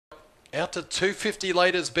Out to 250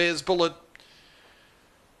 laters, Bears Bullet.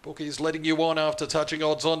 Bookies letting you on after touching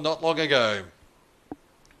odds on not long ago.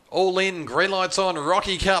 All in, green lights on,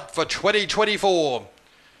 Rocky Cup for 2024.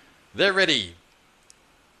 They're ready.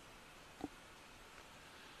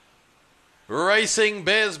 Racing,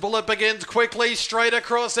 Bears Bullet begins quickly, straight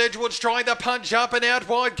across. Edgewood's trying to punch up and out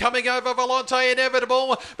wide, coming over Volante,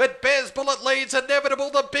 Inevitable, but Bears Bullet leads Inevitable,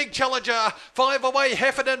 the big challenger. 5 away,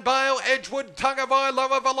 Heffernan Bale, Edgewood, Tungavai,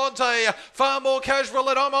 lower Volante, far more casual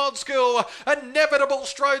and I'm old school. Inevitable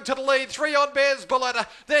strode to the lead, 3 on Bears Bullet,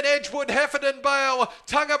 then Edgewood, Heffernan Bale,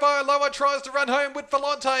 Tungavai, lower tries to run home with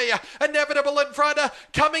Volante, Inevitable in front,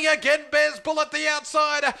 coming again, Bears Bullet the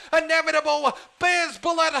outside, Inevitable, Bears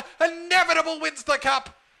Bullet, Inevitable wins the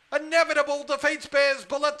cup. Inevitable defeats Bears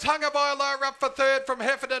Bullet. Tungavai up for third from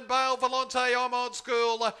Heffernan Bale. Volante, I'm old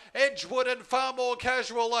school. Edgewood and far more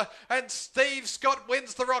casual. And Steve Scott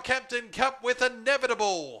wins the Rockhampton Cup with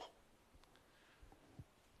Inevitable.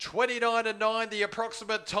 29 and 9, the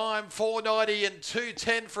approximate time, 4:90 and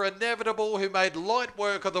 2:10 for Inevitable, who made light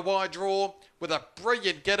work of the wide draw with a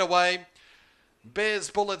brilliant getaway. Bears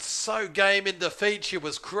Bullet so game in defeat, she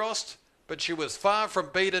was crossed, but she was far from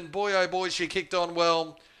beaten. Boy, oh boy, she kicked on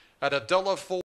well at $1.04.